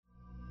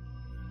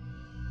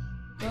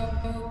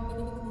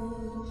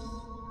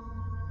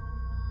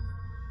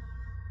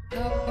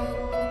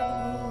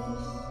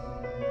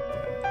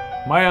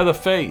My Other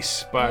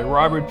Face by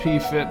Robert P.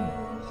 Fitton.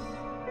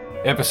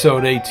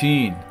 Episode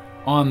 18,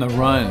 On the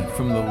Run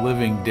from the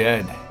Living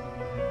Dead.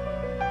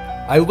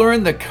 I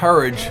learned that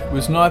courage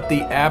was not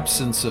the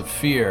absence of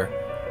fear,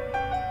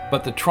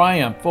 but the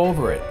triumph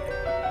over it.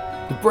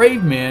 The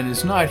brave man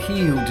is not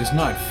he who does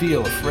not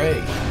feel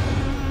afraid,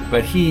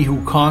 but he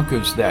who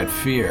conquers that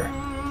fear.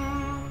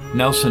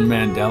 Nelson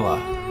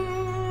Mandela.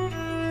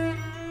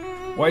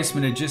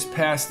 Weissman had just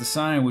passed the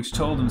sign which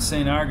told him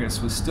St.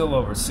 Argus was still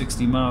over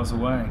 60 miles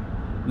away.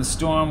 The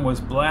storm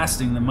was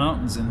blasting the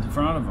mountains in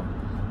front of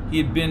him. He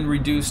had been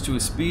reduced to a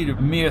speed of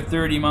a mere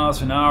 30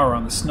 miles an hour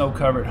on the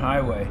snow-covered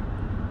highway.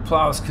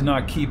 Plows could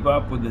not keep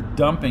up with the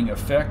dumping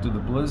effect of the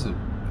blizzard.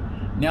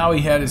 Now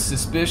he had his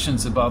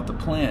suspicions about the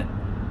plant,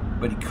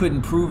 but he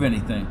couldn't prove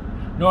anything,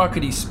 nor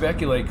could he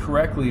speculate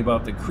correctly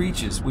about the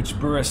creatures which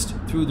burst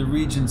through the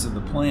regions of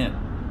the plant.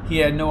 He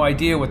had no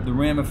idea what the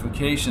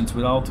ramifications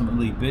would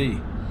ultimately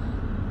be.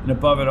 And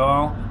above it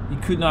all, he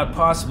could not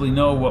possibly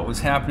know what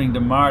was happening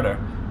to Marta,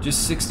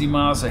 just 60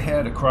 miles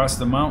ahead across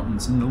the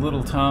mountains in the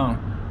little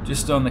town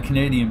just on the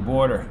Canadian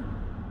border.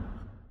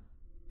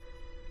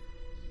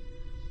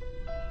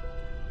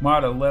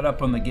 Marta let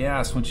up on the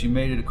gas when she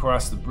made it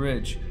across the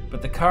bridge,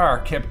 but the car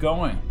kept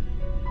going.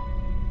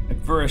 At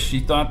first,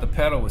 she thought the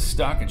pedal was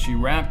stuck and she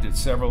rapped it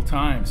several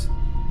times,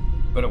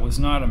 but it was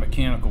not a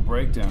mechanical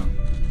breakdown.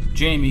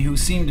 Jamie, who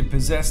seemed to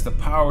possess the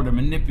power to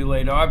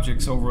manipulate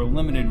objects over a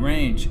limited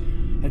range,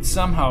 had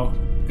somehow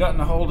gotten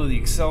a hold of the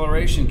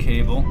acceleration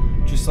cable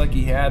just like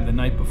he had the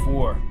night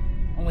before.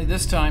 Only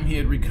this time he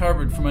had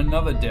recovered from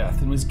another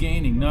death and was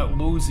gaining, not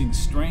losing,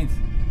 strength.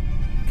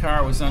 The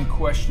car was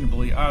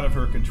unquestionably out of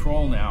her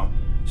control now.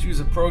 She was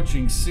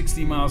approaching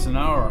 60 miles an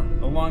hour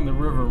along the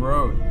river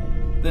road,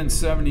 then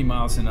 70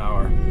 miles an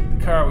hour.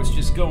 The car was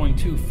just going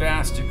too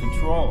fast to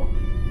control,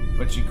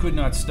 but she could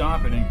not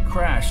stop it and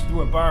crashed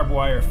through a barbed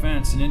wire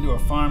fence and into a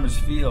farmer's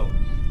field.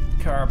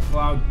 The car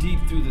plowed deep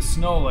through the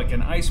snow like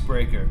an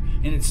icebreaker,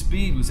 and its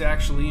speed was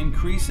actually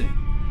increasing.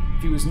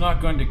 If he was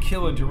not going to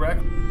kill her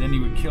directly, then he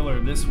would kill her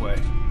this way.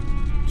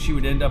 She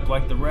would end up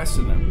like the rest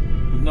of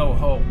them, with no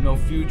hope, no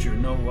future,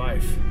 no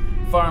life.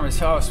 The farmer's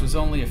house was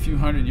only a few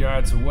hundred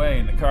yards away,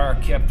 and the car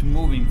kept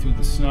moving through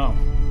the snow.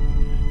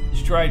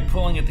 She tried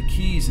pulling at the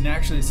keys and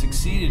actually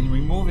succeeded in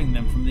removing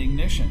them from the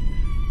ignition.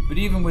 But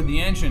even with the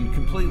engine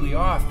completely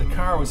off, the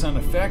car was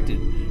unaffected.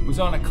 It was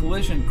on a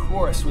collision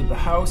course with the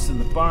house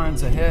and the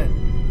barns ahead.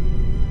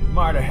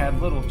 Marta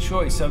had little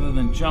choice other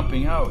than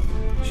jumping out.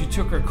 She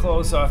took her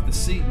clothes off the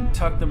seat and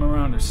tucked them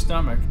around her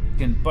stomach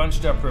and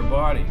bunched up her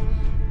body.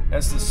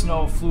 As the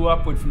snow flew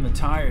upward from the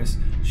tires,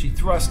 she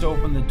thrust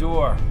open the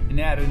door, and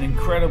at an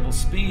incredible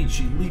speed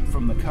she leaped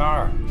from the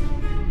car.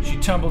 She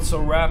tumbled so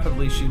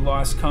rapidly she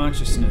lost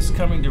consciousness,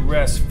 coming to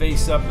rest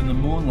face up in the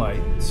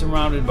moonlight,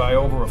 surrounded by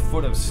over a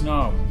foot of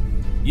snow.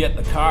 Yet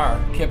the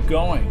car kept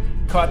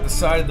going, caught the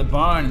side of the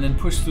barn, and then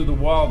pushed through the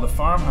wall of the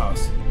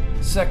farmhouse.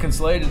 Seconds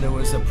later, there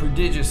was a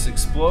prodigious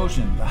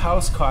explosion. The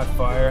house caught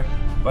fire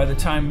by the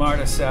time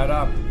Marta sat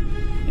up,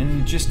 and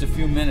in just a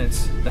few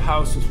minutes, the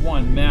house was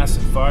one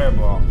massive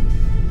fireball.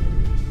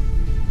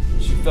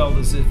 She felt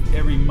as if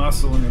every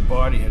muscle in her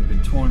body had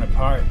been torn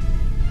apart.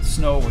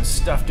 Snow was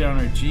stuffed down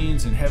her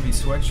jeans and heavy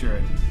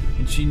sweatshirt,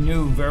 and she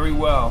knew very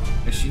well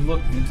as she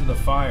looked into the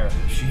fire,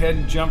 if she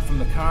hadn't jumped from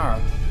the car,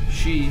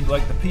 she,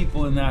 like the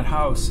people in that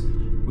house,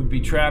 would be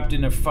trapped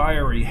in a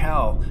fiery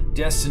hell,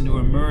 destined to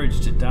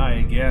emerge to die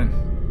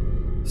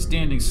again.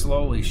 Standing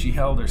slowly, she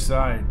held her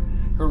side.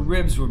 Her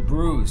ribs were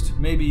bruised,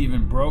 maybe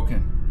even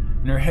broken,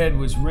 and her head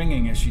was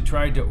ringing as she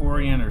tried to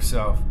orient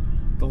herself.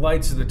 The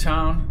lights of the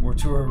town were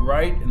to her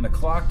right, and the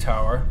clock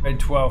tower at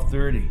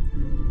 12:30.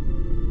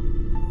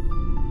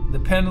 The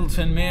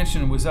Pendleton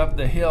mansion was up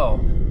the hill,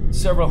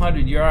 several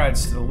hundred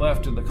yards to the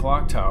left of the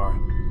clock tower.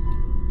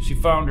 She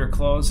found her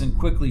clothes and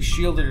quickly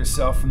shielded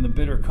herself from the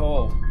bitter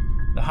cold.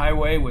 The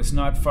highway was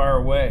not far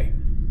away.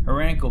 Her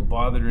ankle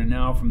bothered her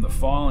now from the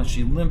fall, and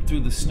she limped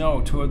through the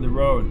snow toward the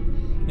road.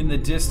 In the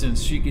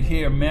distance, she could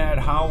hear mad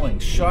howling,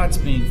 shots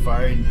being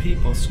fired, and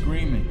people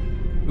screaming.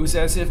 It was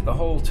as if the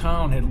whole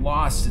town had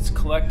lost its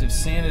collective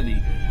sanity.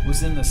 It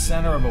was in the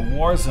center of a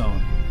war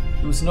zone.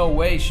 There was no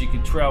way she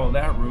could travel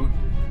that route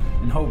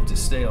and hope to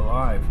stay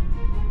alive.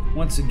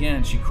 Once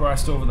again, she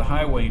crossed over the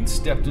highway and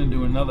stepped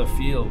into another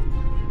field.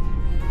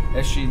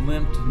 As she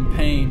limped in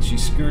pain, she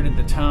skirted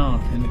the town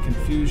in the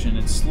confusion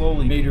and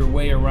slowly made her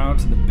way around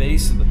to the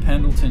base of the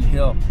Pendleton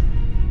Hill.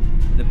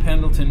 The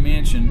Pendleton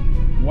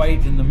mansion,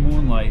 white in the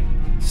moonlight,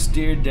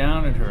 stared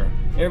down at her.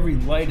 Every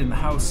light in the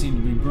house seemed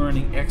to be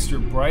burning extra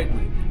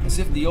brightly, as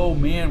if the old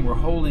man were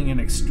holding an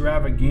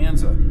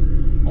extravaganza.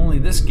 Only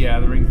this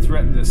gathering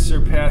threatened to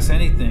surpass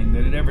anything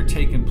that had ever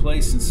taken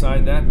place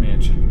inside that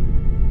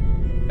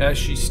mansion. As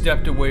she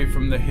stepped away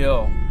from the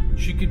hill,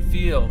 she could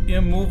feel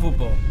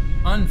immovable,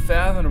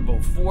 unfathomable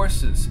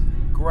forces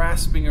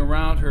grasping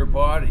around her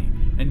body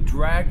and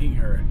dragging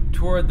her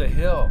toward the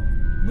hill.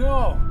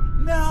 No,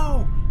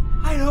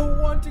 I don't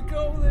want to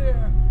go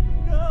there.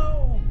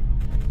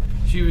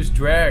 She was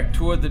dragged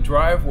toward the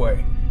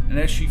driveway, and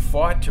as she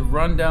fought to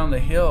run down the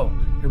hill,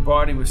 her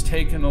body was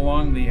taken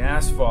along the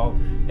asphalt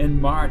and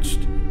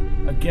marched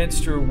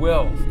against her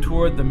will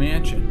toward the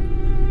mansion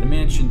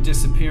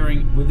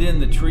disappearing within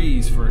the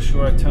trees for a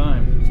short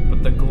time,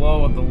 but the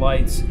glow of the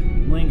lights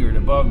lingered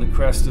above the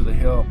crest of the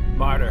hill.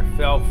 Marta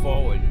fell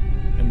forward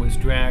and was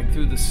dragged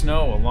through the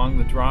snow along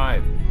the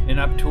drive and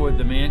up toward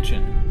the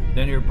mansion.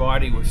 Then her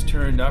body was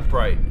turned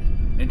upright,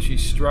 and she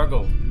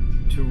struggled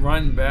to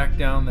run back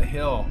down the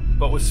hill,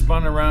 but was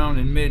spun around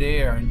in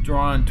midair and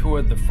drawn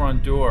toward the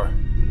front door.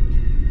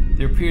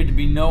 There appeared to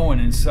be no one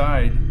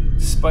inside,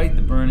 despite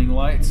the burning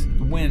lights.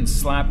 The wind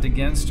slapped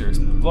against her,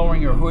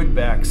 blowing her hood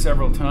back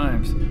several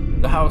times.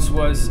 The house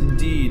was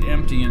indeed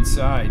empty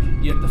inside,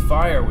 yet the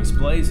fire was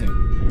blazing.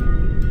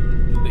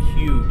 The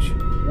huge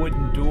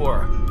wooden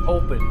door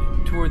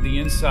opened toward the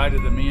inside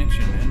of the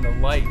mansion, and the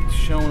light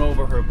shone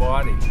over her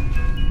body.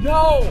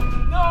 "No!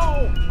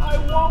 No! I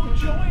won't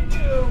join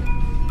you!"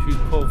 She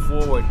pulled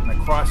forward and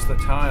across the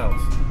tiles.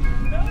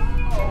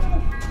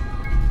 "No!"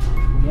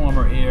 The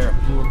warmer air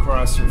blew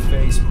across her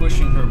face,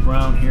 pushing her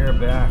brown hair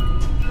back.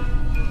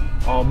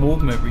 All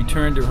movement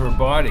returned to her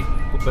body,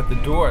 but the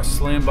door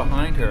slammed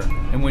behind her,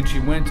 and when she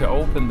went to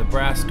open the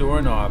brass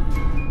doorknob,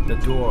 the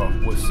door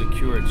was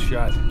secured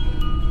shut.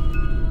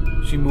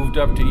 She moved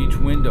up to each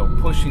window,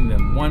 pushing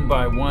them one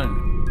by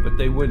one, but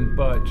they wouldn't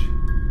budge.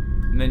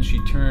 And then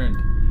she turned.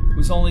 It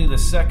was only the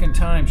second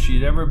time she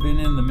had ever been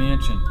in the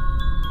mansion,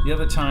 the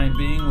other time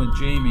being when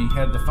Jamie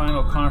had the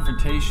final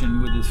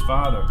confrontation with his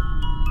father.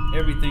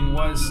 Everything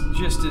was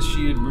just as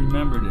she had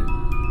remembered it.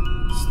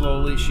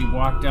 Slowly she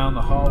walked down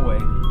the hallway,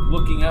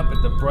 looking up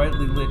at the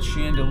brightly lit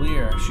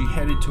chandelier. She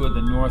headed toward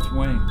the north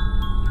wing.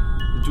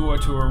 The door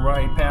to her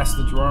right, past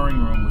the drawing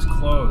room, was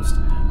closed,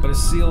 but a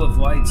seal of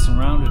light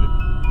surrounded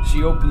it.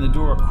 She opened the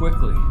door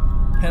quickly.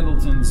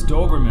 Pendletons'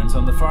 Dobermans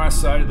on the far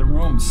side of the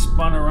room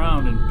spun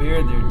around and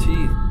bared their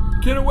teeth.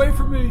 "Get away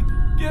from me!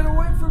 Get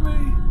away from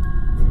me!"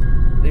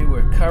 They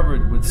were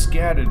covered with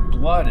scattered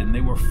blood, and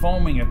they were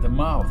foaming at the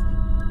mouth,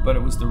 but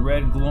it was the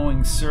red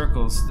glowing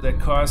circles that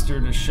caused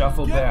her to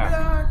shuffle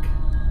back.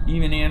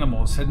 Even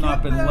animals had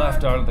not been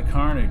left out of the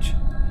carnage.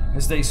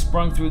 As they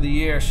sprung through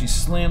the air, she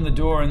slammed the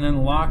door and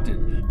then locked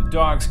it. The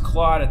dogs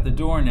clawed at the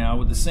door now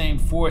with the same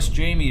force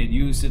Jamie had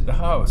used at the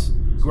house,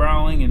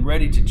 growling and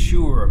ready to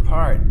chew her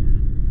apart.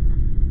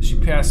 She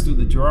passed through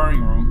the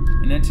drawing room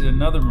and entered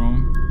another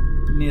room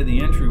near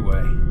the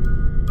entryway.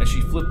 As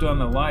she flipped on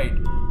the light,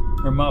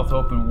 her mouth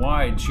opened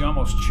wide, she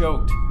almost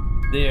choked.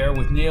 There,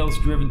 with nails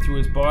driven through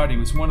his body,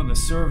 was one of the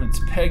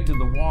servants pegged to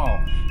the wall,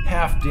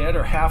 half dead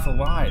or half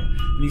alive,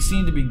 and he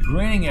seemed to be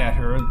grinning at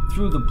her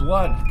through the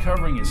blood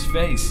covering his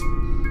face.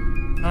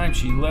 At times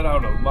she let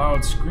out a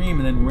loud scream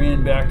and then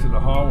ran back to the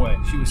hallway.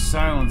 She was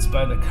silenced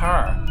by the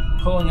car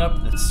pulling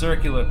up the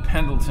circular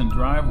Pendleton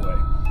driveway.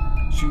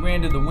 She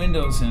ran to the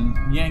windows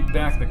and yanked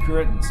back the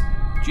curtains.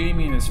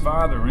 Jamie and his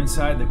father were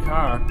inside the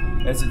car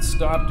as it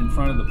stopped in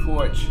front of the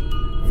porch.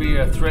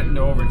 Fear threatened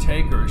to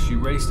overtake her as she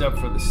raced up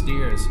for the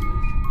stairs.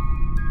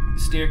 The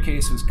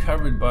staircase was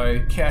covered by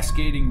a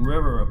cascading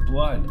river of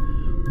blood.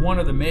 One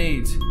of the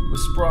maids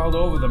was sprawled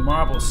over the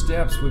marble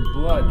steps with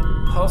blood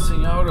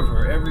pulsing out of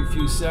her every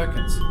few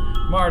seconds.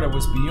 Marta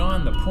was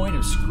beyond the point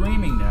of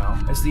screaming now,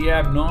 as the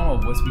abnormal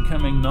was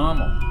becoming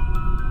normal.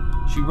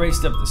 She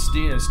raced up the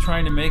stairs,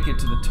 trying to make it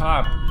to the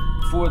top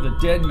before the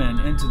dead men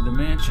entered the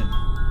mansion.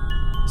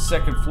 The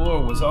second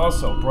floor was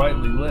also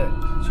brightly lit.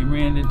 She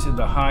ran into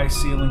the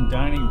high-ceilinged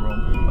dining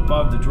room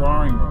above the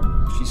drawing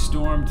room. She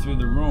stormed through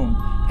the room,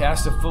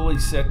 past a fully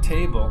set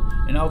table,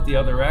 and out the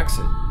other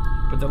exit.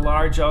 But the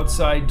large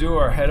outside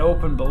door had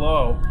opened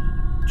below.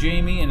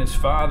 Jamie and his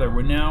father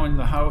were now in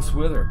the house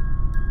with her.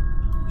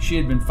 She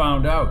had been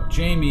found out.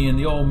 Jamie and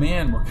the old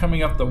man were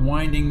coming up the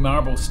winding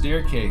marble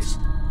staircase.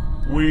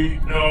 "We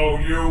know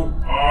you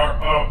are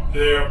up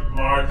there,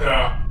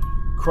 Marta,"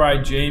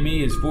 cried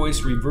Jamie, his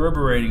voice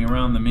reverberating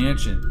around the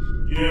mansion.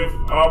 "Give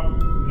up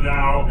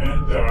now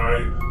and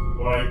die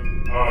like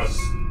us."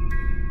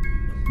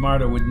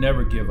 Marta would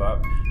never give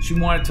up. She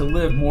wanted to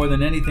live more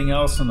than anything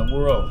else in the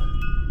world.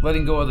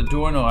 Letting go of the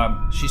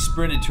doorknob, she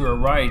sprinted to her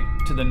right,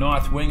 to the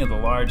north wing of the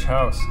large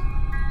house.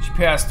 She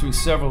passed through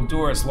several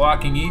doors,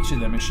 locking each of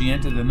them as she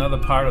entered another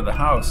part of the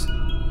house.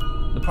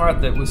 The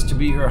part that was to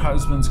be her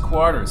husband's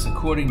quarters,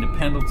 according to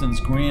Pendleton's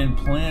grand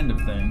plan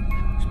of things.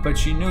 But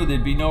she knew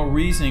there'd be no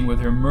reasoning with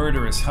her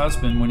murderous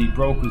husband when he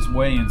broke his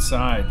way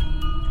inside.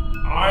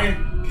 "I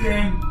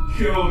can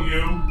kill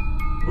you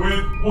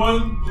with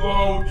one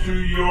blow to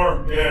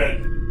your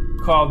head,"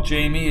 called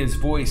Jamie, his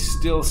voice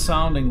still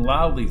sounding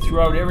loudly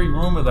throughout every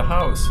room of the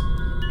house.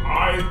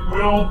 "I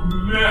will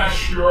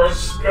mash your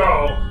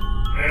skull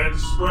and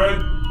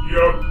spread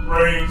your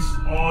brains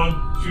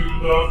onto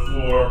the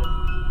floor.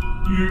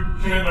 You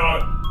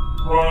cannot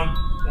run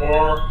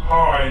or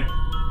hide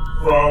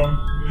from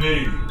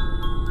me."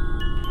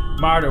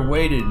 Marta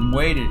waited and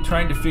waited,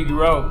 trying to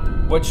figure out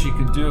what she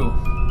could do.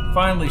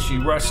 Finally, she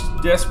rushed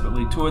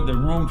desperately toward the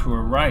room to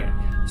her right.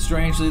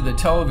 Strangely, the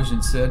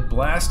television set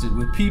blasted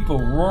with people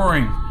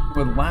roaring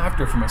with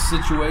laughter from a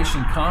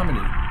situation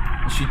comedy.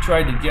 As she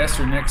tried to guess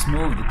her next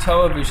move, the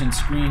television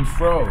screen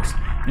froze,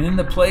 and in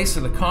the place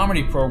of the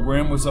comedy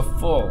program was a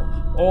full,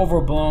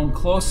 overblown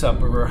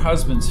close-up of her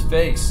husband's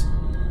face.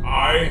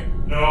 I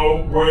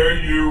know where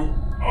you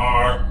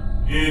are.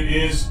 It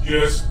is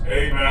just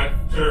a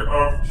matter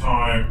of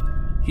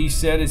time, he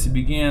said as he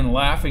began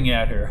laughing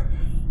at her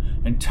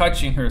and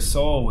touching her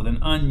soul with an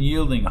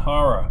unyielding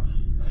horror.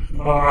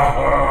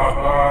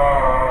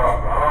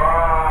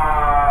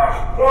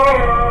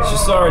 She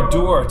saw a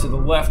door to the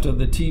left of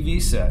the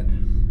TV set.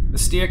 The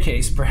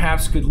staircase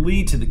perhaps could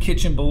lead to the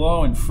kitchen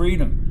below and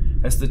freedom.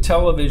 As the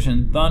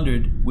television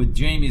thundered with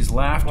Jamie's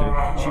laughter,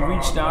 she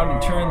reached out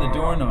and turned the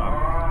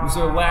doorknob. It was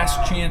her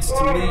last chance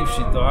to leave,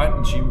 she thought,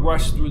 and she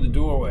rushed through the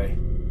doorway.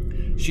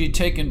 She had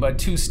taken but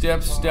 2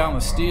 steps down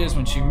the stairs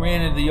when she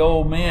ran into the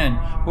old man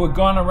who had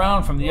gone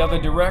around from the other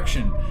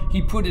direction.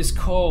 He put his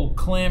cold,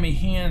 clammy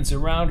hands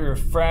around her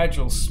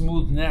fragile,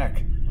 smooth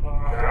neck.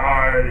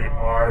 Die,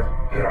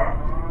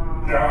 Martha.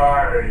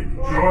 Die.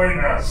 Join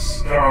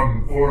us.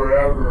 Come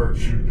forever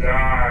to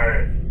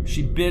die.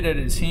 She bit at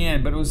his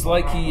hand, but it was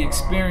like he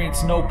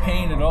experienced no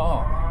pain at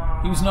all.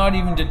 He was not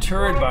even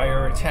deterred by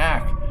her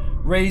attack.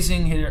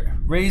 Raising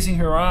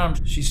her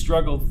arms, she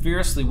struggled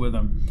fiercely with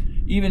him.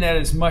 Even at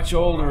his much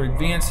older,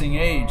 advancing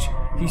age,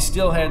 he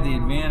still had the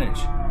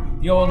advantage.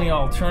 The only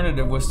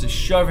alternative was to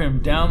shove him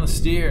down the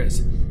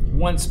stairs.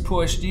 Once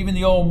pushed, even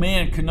the old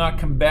man could not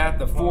combat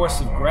the force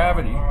of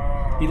gravity.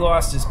 He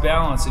lost his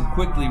balance and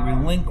quickly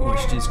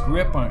relinquished his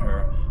grip on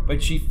her,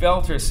 but she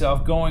felt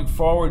herself going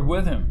forward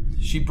with him.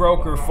 She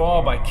broke her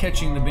fall by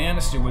catching the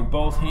banister with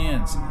both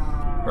hands.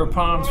 Her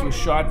palms were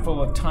shot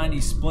full of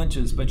tiny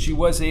splinters, but she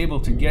was able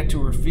to get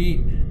to her feet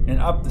and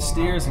up the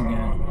stairs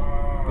again.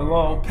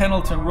 Below,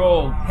 Pendleton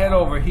rolled head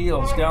over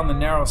heels down the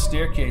narrow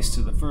staircase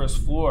to the first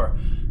floor,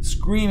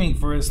 screaming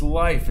for his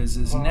life as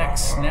his neck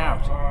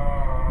snapped.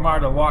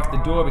 Marta locked the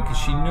door because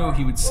she knew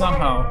he would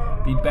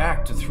somehow be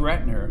back to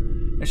threaten her.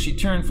 As she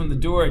turned from the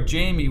door,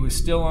 Jamie was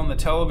still on the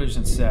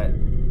television set.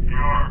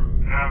 Your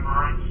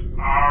efforts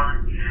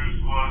are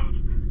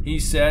useless, he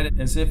said,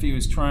 as if he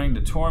was trying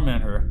to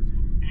torment her.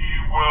 He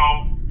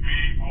will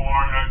be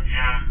born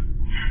again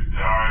to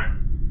die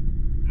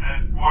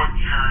and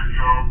butcher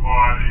your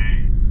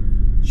body.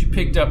 She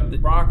picked up the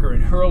rocker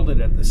and hurled it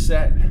at the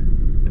set.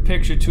 The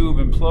picture tube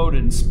imploded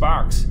and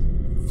sparks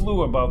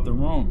flew about the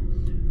room.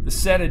 The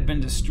set had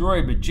been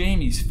destroyed, but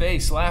Jamie's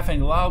face,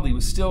 laughing loudly,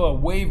 was still a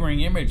wavering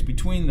image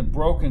between the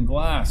broken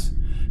glass.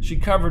 She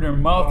covered her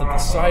mouth at the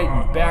sight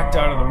and backed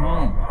out of the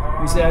room.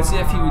 It was as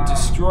if he would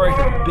destroy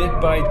her bit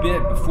by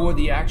bit before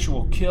the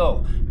actual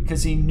kill,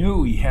 because he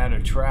knew he had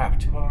her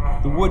trapped.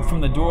 The wood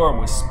from the door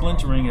was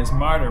splintering as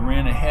Marta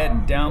ran ahead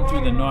and down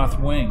through the north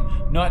wing,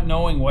 not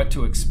knowing what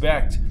to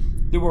expect.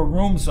 There were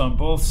rooms on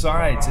both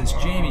sides as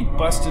Jamie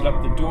busted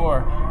up the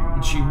door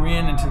and she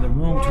ran into the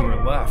room to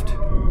her left.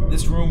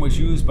 This room was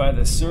used by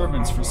the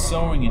servants for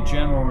sewing and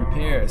general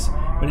repairs,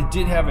 but it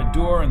did have a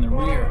door in the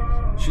rear.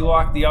 She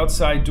locked the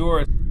outside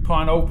door.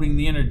 Upon opening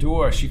the inner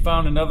door, she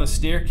found another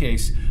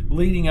staircase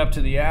leading up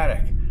to the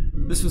attic.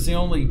 This was the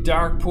only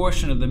dark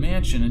portion of the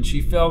mansion, and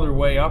she felt her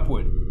way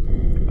upward.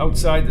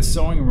 Outside the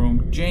sewing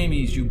room,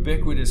 Jamie's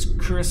ubiquitous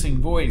cursing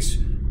voice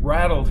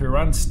rattled her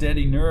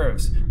unsteady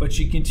nerves, but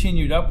she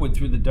continued upward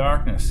through the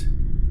darkness.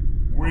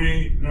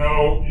 We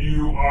know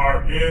you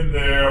are in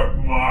there,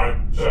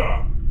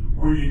 Marta.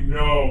 We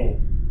know.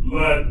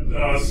 Let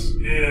us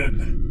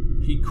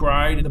in, he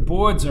cried, and the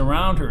boards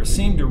around her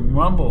seemed to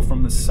rumble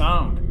from the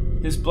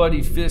sound. His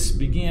bloody fists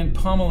began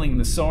pummeling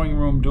the sewing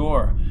room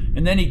door,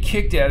 and then he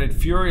kicked at it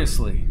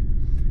furiously.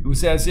 It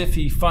was as if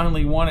he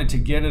finally wanted to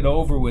get it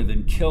over with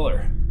and kill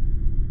her.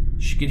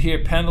 She could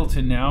hear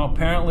Pendleton now,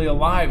 apparently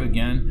alive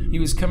again. He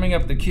was coming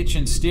up the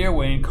kitchen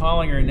stairway and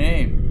calling her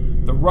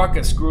name. The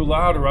ruckus grew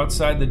louder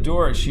outside the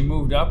door as she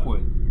moved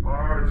upward.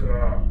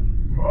 Marta!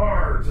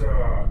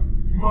 Marta!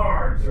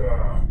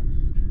 Marta!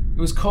 It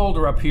was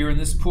colder up here in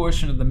this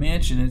portion of the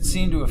mansion, and it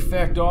seemed to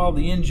affect all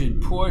the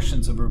injured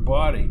portions of her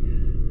body.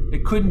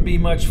 It couldn't be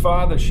much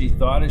farther, she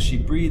thought, as she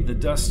breathed the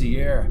dusty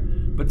air.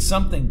 But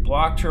something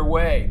blocked her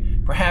way.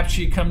 Perhaps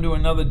she'd come to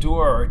another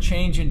door or a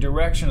change in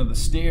direction of the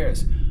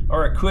stairs.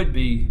 Or it could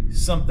be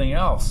something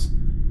else.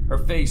 Her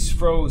face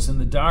froze in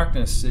the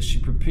darkness as she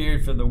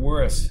prepared for the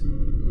worst.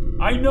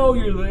 I know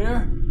you're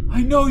there!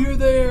 I know you're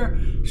there!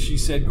 She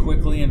said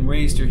quickly and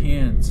raised her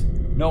hands.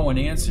 No one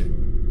answered.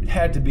 It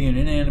had to be an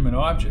inanimate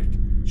object.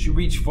 She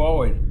reached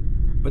forward,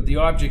 but the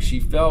object she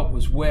felt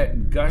was wet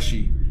and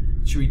gushy.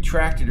 She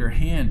retracted her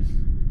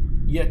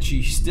hand, yet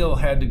she still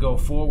had to go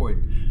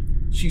forward.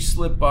 She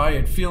slipped by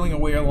it, feeling her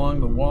way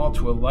along the wall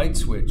to a light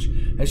switch.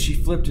 As she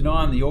flipped it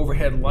on, the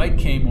overhead light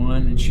came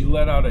on, and she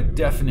let out a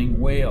deafening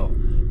wail.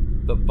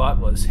 The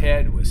butler's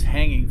head was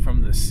hanging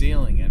from the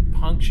ceiling and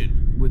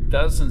punctured with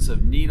dozens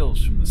of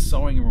needles from the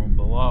sewing room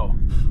below,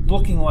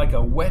 looking like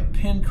a wet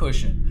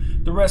pincushion.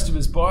 The rest of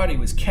his body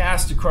was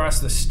cast across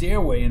the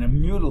stairway in a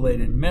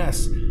mutilated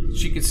mess.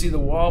 She could see the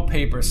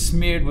wallpaper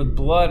smeared with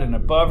blood, and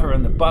above her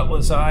and the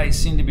butler's eyes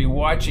seemed to be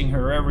watching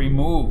her every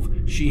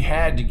move. She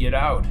had to get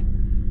out.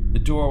 The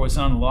door was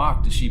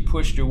unlocked as she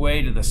pushed her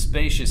way to the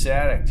spacious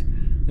attic.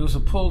 There was a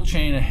pull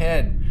chain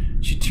ahead.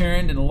 She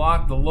turned and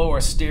locked the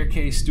lower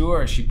staircase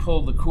door as she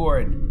pulled the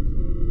cord.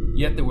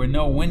 Yet there were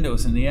no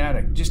windows in the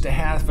attic, just a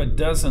half a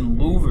dozen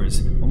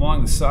louvers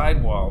along the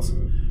side walls.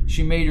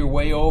 She made her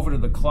way over to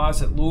the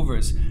closet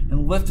louvers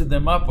and lifted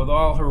them up with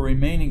all her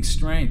remaining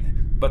strength,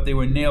 but they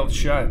were nailed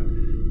shut,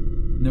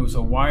 and there was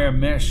a wire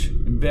mesh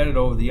embedded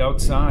over the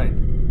outside.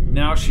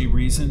 Now, she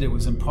reasoned, it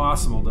was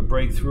impossible to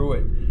break through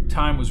it.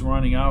 Time was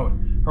running out.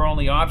 Her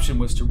only option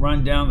was to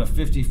run down the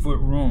 50-foot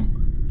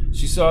room.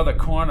 She saw the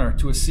corner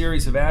to a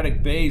series of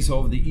attic bays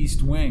over the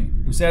east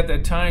wing. It was at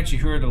that time she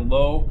heard a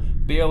low,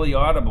 barely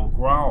audible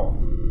growl.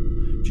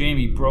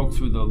 Jamie broke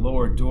through the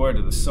lower door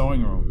to the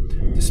sewing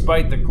room.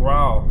 Despite the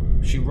growl,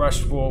 she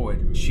rushed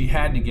forward. She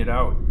had to get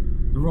out.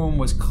 The room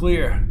was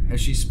clear as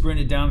she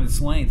sprinted down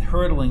its length,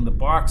 hurdling the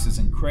boxes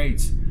and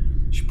crates.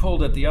 She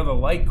pulled at the other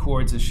light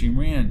cords as she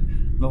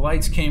ran. The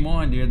lights came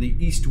on near the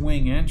east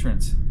wing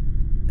entrance.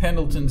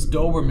 Pendleton's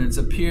Dobermans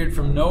appeared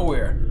from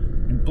nowhere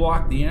and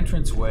blocked the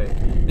entranceway.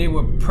 They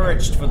were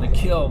perched for the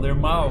kill, their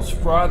mouths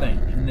frothing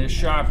and their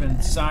sharp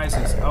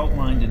incisors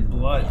outlined in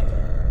blood.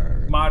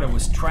 Marta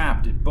was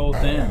trapped at both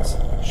ends.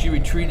 She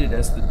retreated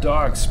as the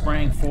dogs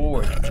sprang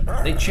forward.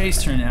 They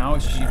chased her now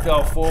as she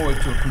fell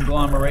forward to a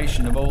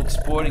conglomeration of old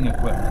sporting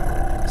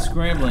equipment.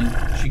 Scrambling,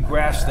 she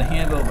grasped the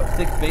handle of a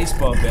thick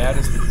baseball bat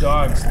as the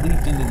dogs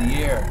leaped into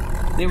the air.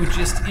 They were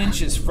just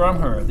inches from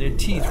her, their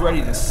teeth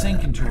ready to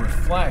sink into her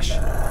flesh.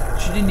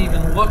 She didn't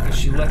even look as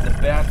she let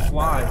the bat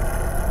fly.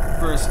 The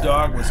first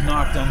dog was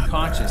knocked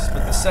unconscious,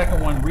 but the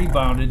second one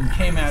rebounded and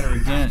came at her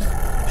again.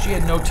 She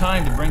had no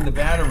time to bring the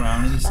bat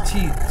around, and his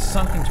teeth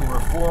sunk into her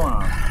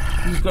forearm.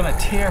 He was going to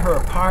tear her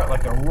apart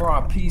like a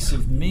raw piece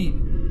of meat,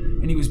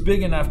 and he was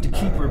big enough to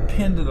keep her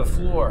pinned to the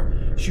floor.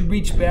 She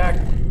reached back,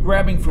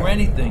 grabbing for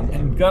anything,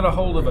 and got a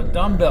hold of a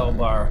dumbbell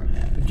bar.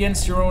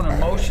 Against her own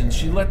emotions,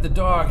 she let the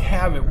dog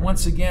have it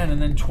once again and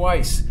then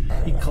twice.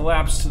 He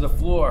collapsed to the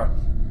floor,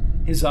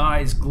 his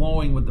eyes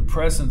glowing with the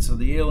presence of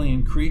the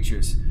alien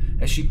creatures.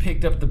 As she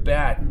picked up the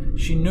bat,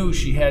 she knew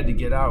she had to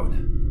get out.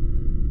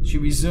 She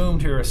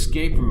resumed her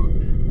escape route,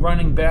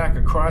 running back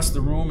across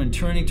the room and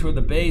turning toward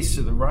the bays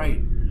to the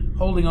right.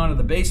 Holding onto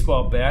the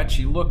baseball bat,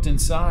 she looked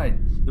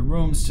inside. The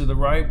rooms to the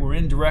right were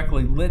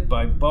indirectly lit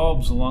by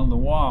bulbs along the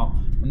wall,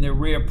 and their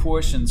rear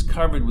portions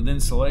covered with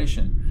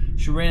insulation.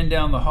 She ran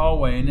down the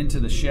hallway and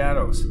into the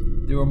shadows.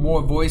 There were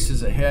more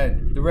voices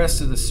ahead. The rest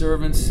of the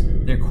servants,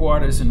 their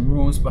quarters and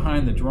rooms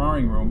behind the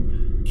drawing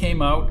room,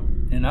 came out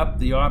and up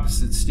the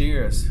opposite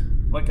stairs.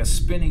 Like a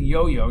spinning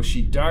yo-yo,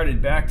 she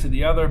darted back to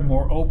the other,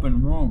 more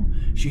open room.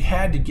 She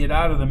had to get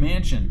out of the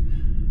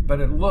mansion,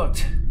 but it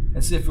looked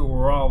as if it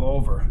were all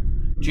over.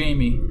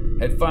 Jamie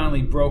had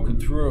finally broken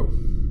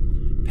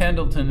through.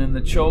 Pendleton and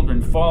the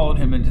children followed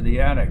him into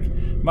the attic.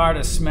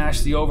 Marta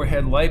smashed the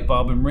overhead light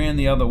bulb and ran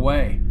the other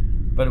way,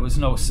 but it was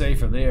no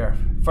safer there.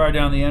 Far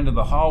down the end of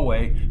the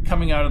hallway,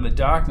 coming out of the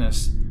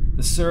darkness,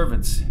 the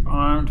servants,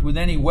 armed with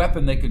any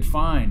weapon they could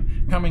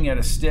find, coming at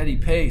a steady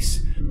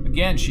pace.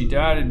 Again, she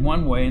darted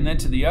one way and then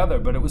to the other,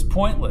 but it was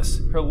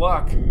pointless. Her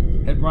luck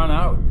had run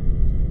out.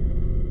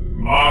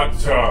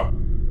 Marta!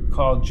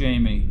 Called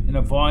Jamie, in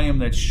a volume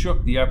that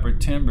shook the upper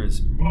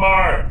timbers.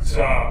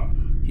 Marta!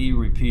 He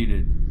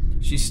repeated.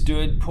 She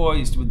stood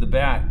poised with the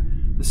bat.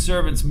 The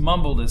servants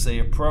mumbled as they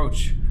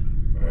approached.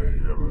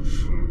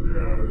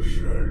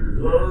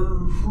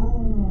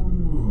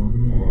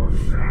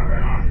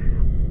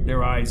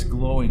 Their eyes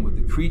glowing with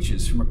the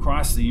creatures from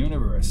across the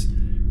universe,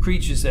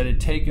 creatures that had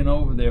taken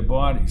over their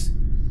bodies,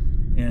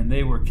 and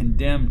they were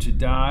condemned to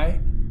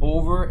die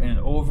over and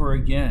over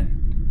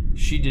again.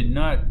 She did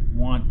not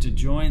want to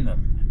join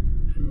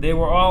them. They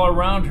were all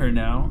around her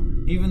now,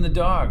 even the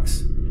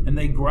dogs, and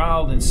they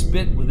growled and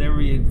spit with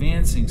every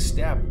advancing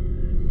step.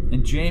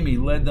 And Jamie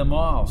led them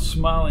all,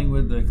 smiling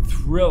with the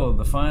thrill of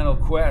the final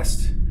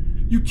quest.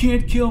 "You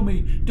can't kill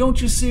me.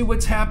 Don't you see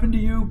what's happened to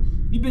you?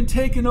 You've been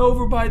taken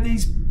over by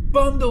these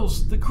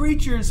bundles, the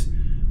creatures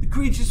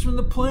from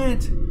the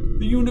plant.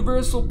 The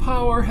universal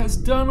power has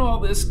done all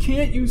this.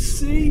 Can't you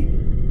see?"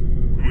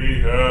 We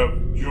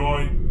have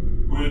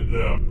joined with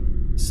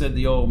them, said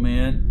the old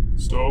man,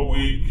 so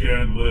we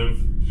can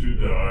live to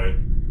die.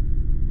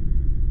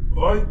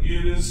 Like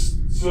it is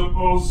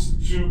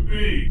supposed to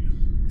be,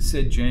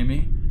 said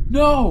Jamie.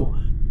 "No!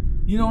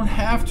 You don't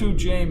have to,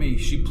 Jamie,"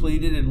 she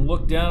pleaded and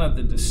looked down at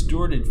the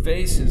distorted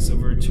faces of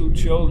her two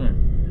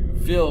children,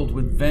 filled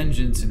with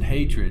vengeance and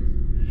hatred.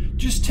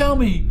 "Just tell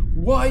me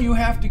why you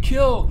have to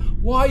kill,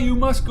 why you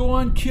must go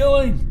on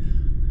killing."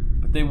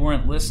 But they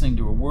weren't listening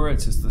to her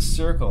words as the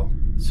circle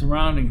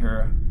surrounding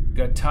her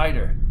got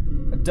tighter.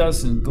 A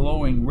dozen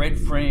glowing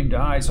red-framed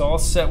eyes, all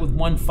set with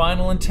one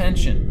final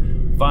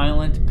intention: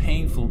 violent,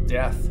 painful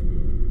death.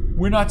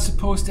 We're not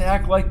supposed to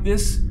act like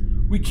this.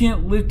 We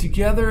can't live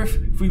together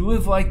if we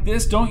live like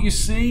this. Don't you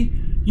see?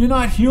 You're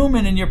not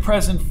human in your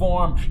present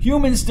form.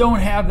 Humans don't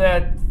have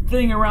that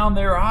thing around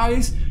their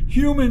eyes.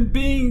 Human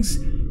beings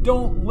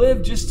don't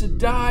live just to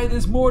die.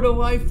 There's more to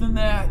life than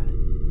that.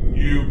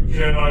 You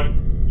cannot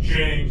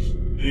change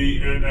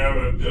the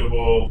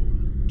inevitable.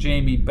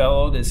 Jamie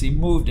bellowed as he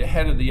moved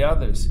ahead of the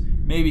others.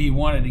 Maybe he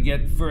wanted to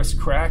get first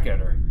crack at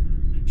her.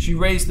 She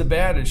raised the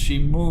bat as she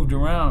moved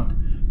around,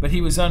 but he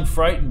was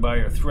unfrightened by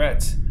her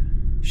threats.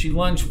 She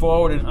lunged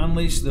forward and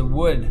unleashed the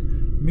wood,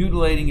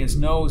 mutilating his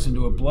nose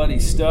into a bloody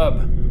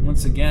stub.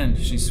 Once again,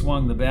 she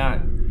swung the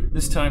bat.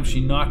 This time she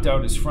knocked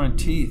out his front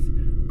teeth,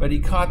 but he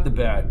caught the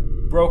bat,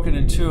 broke it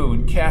in two,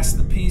 and cast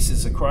the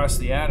pieces across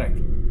the attic.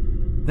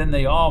 Then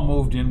they all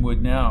moved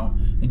inward now,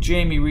 and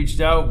Jamie reached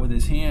out with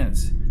his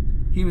hands.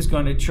 He was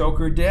going to choke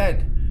her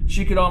dead.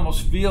 She could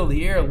almost feel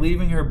the air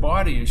leaving her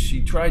body as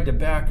she tried to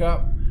back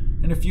up.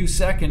 In a few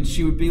seconds,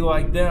 she would be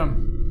like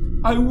them.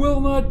 "I will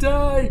not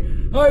die!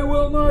 I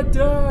will not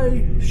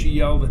die!" she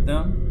yelled at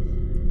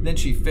them. Then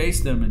she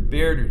faced them and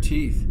bared her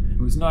teeth. It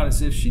was not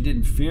as if she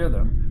didn't fear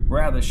them.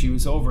 Rather, she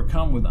was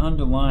overcome with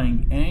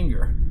underlying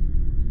anger.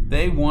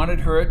 They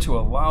wanted her to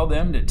allow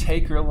them to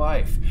take her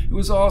life. It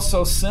was all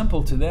so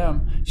simple to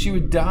them. She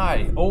would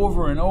die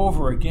over and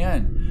over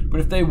again. But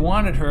if they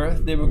wanted her,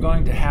 they were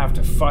going to have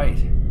to fight.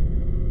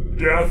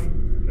 Death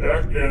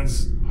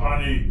beckons,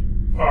 honey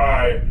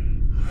pie.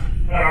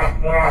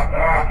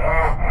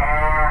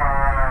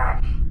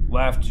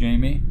 Laughed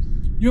Jamie.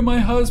 "You're my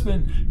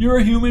husband. You're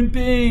a human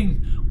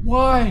being.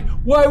 Why?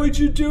 Why would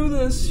you do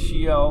this?"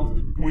 she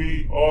yelled.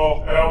 We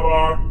all have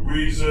our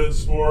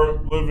reasons for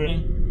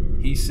living,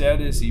 he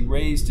said as he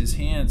raised his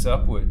hands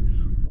upward.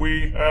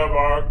 We have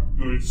our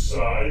good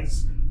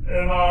sides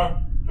and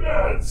our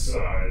bad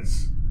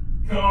sides.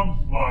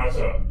 Come,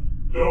 Martha,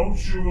 don't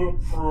you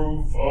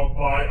approve of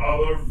my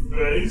other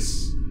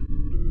face?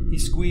 He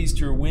squeezed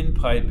her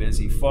windpipe as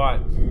he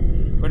fought,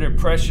 but her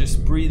precious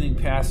breathing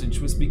passage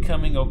was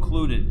becoming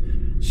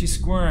occluded. She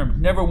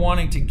squirmed, never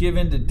wanting to give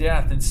in to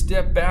death, and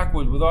stepped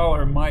backward with all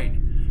her might.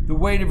 The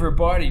weight of her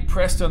body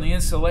pressed on the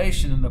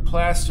insulation and the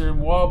plaster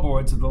and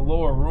wallboards of the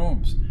lower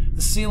rooms.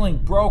 The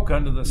ceiling broke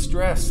under the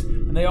stress,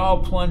 and they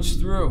all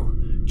plunged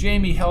through.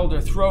 Jamie held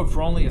her throat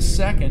for only a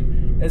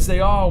second as they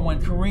all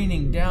went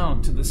careening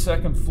down to the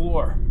second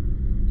floor.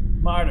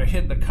 Marta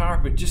hit the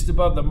carpet just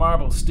above the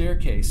marble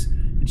staircase,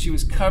 and she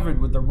was covered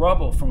with the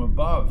rubble from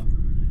above.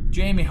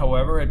 Jamie,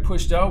 however, had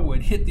pushed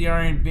outward, hit the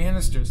iron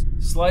banisters,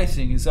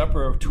 slicing his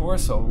upper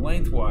torso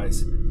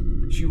lengthwise.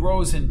 She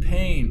rose in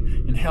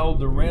pain and held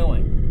the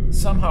railing.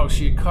 Somehow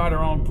she had caught her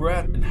own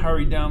breath and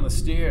hurried down the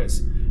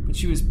stairs, but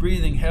she was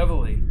breathing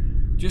heavily.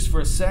 Just for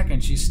a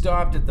second, she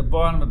stopped at the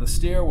bottom of the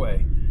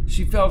stairway.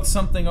 She felt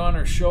something on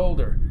her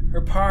shoulder.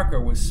 Her parka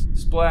was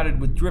splattered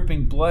with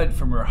dripping blood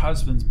from her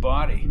husband's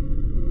body.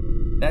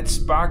 That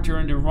sparked her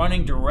into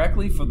running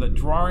directly for the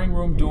drawing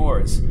room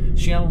doors.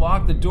 She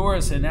unlocked the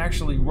doors and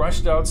actually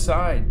rushed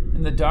outside.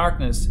 In the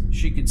darkness,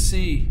 she could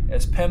see,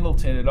 as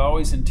Pendleton had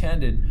always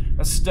intended,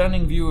 a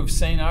stunning view of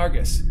St.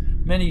 Argus.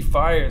 Many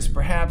fires,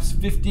 perhaps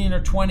 15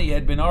 or 20,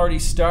 had been already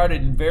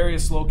started in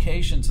various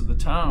locations of the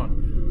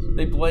town.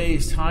 They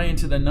blazed high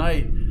into the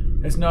night,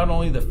 as not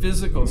only the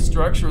physical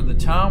structure of the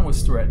town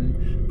was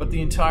threatened, but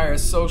the entire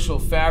social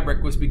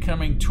fabric was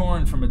becoming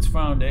torn from its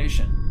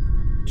foundation.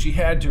 She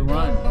had to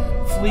run,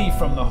 flee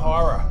from the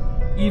horror.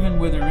 Even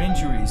with her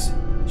injuries,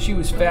 she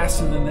was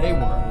faster than they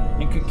were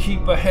and could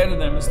keep ahead of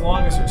them as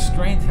long as her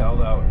strength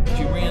held out.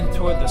 She ran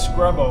toward the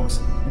scrub oaks,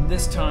 and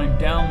this time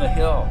down the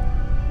hill.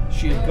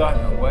 She had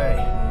gotten away.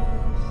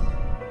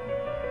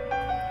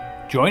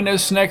 Join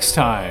us next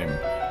time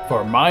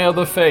for My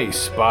Other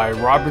Face by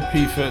Robert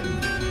P. Fitton.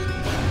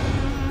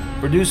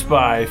 Produced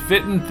by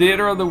Fitton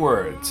Theater of the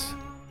Words.